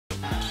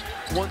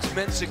once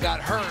Mensah got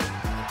hurt,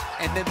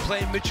 and then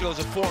playing Mitchell as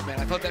a four-man.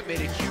 I thought that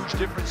made a huge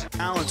difference.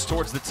 Balance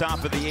towards the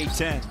top of the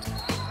A-10.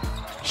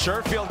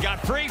 Sherfield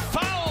got free,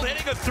 fouled,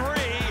 hitting a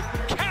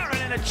three, counted,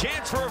 and a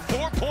chance for a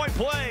 4-point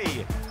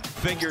play.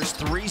 Figures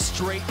 3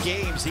 straight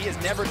games. He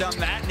has never done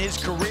that in his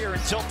career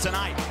until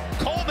tonight.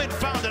 Coleman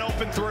found an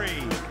open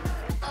three.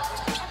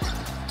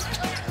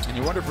 And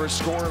you wonder for a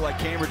scorer like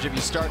Cambridge, if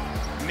you start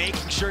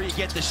making sure you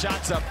get the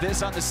shots up.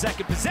 This on the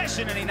second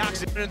possession, and he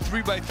knocks it in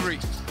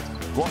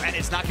 3-by-3. Well, and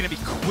it's not going to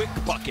be quick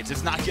buckets.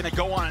 It's not going to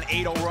go on an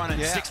 8-0 run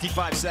in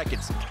 65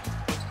 seconds.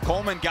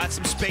 Coleman got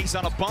some space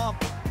on a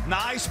bump.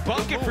 Nice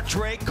bucket for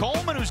Drake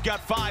Coleman, who's got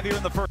 5 here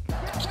in the first.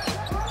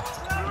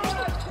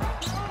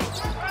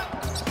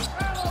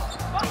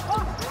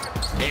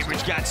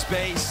 Cambridge got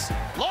space.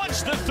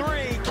 Launched the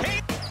three.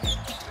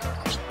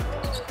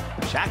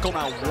 Shackle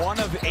now 1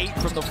 of 8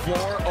 from the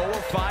floor, 0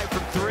 of 5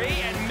 from 3,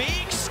 and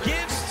Meeks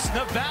gives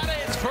Nevada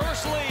its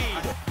first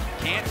lead.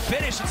 Can't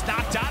finish, it's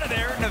knocked out of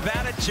there.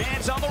 Nevada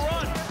chance on the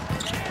run.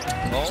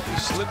 Oh, he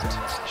slipped.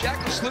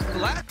 Shackle slipped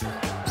left.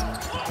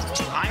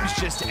 Himes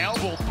just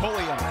elbowed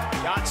Pulliam.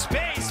 Got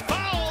space,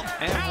 fouled,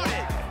 and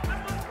counted.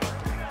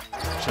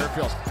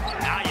 Sherfield,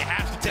 now you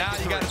have to take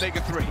Now you got to make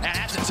a three. And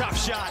that's a tough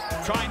shot.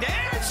 Trying to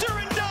answer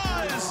and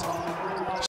does.